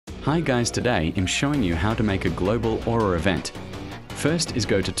Hi guys, today I'm showing you how to make a global Aura event. First is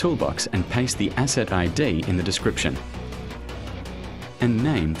go to Toolbox and paste the asset ID in the description. And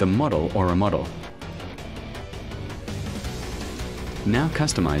name the model Aura model. Now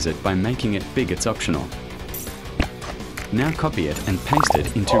customize it by making it big, it's optional. Now copy it and paste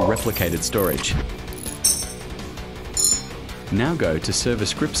it into ReplicatedStorage. Now go to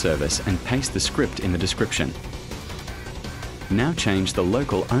ServerScriptService and paste the script in the description. Now change the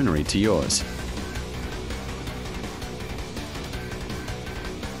local ownery to yours.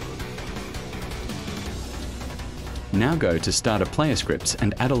 Now go to StarterPlayerScripts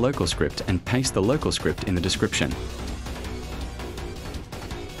and add a local script and paste the local script in the description.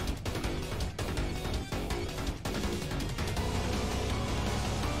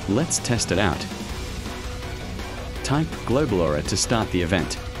 Let's test it out. Type Global Aura to start the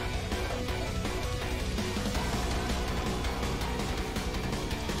event.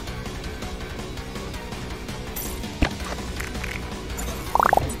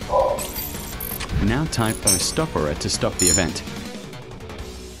 Now type Stop Aura to stop the event.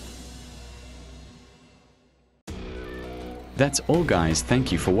 That's all guys,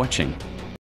 thank you for watching.